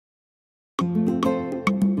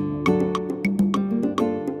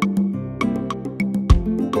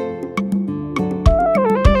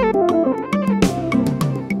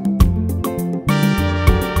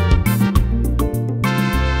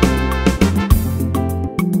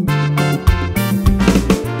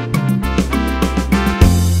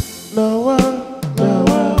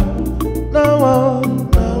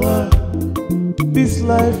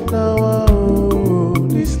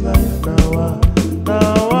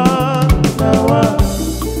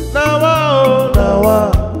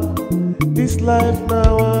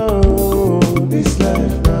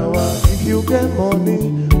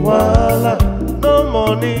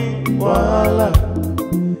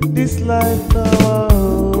now,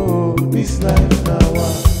 oh, this life now.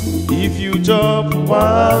 If you chop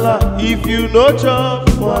wahala, if you no chop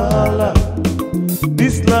wahala,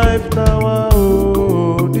 this life now,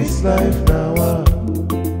 oh, this life now.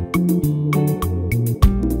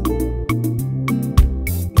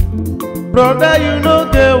 Brother, you no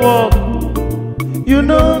get work, you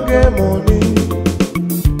no get money.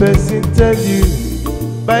 Person tell you,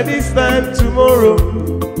 by this time tomorrow,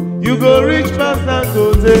 you go reach fast and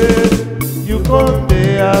go there. You come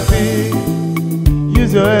dey happy.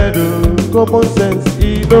 Use your head, oh, common sense,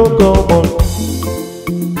 it don't come on.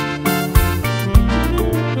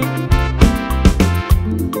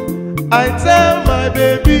 I tell my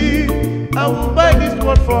baby, I will buy this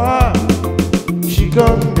one for her. She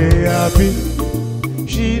come dey happy.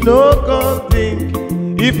 She no come think,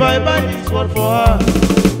 if I buy this one for her,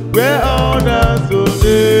 where others go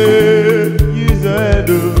dey. Use your head,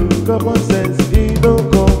 oh, common sense, it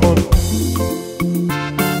don't come on.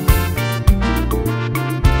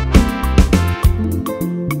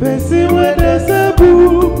 Person wey dey say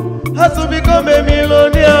boo has to become a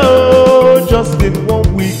millionaire, oh, just in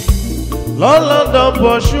 1 week. Lord don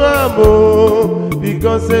pursue am, oh,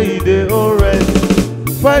 because say he dey owe rent.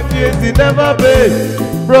 5 years he never pay.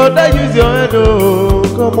 Brother, use your head, oh,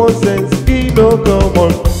 common sense, he no come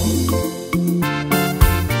on.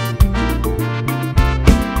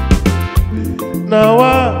 Now,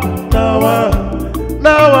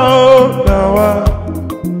 oh,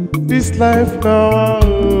 this life now,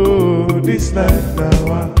 oh, this life now,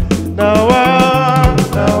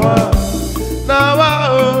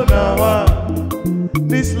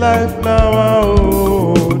 this life now,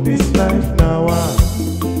 oh, this life now.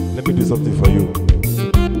 Let me do something for you.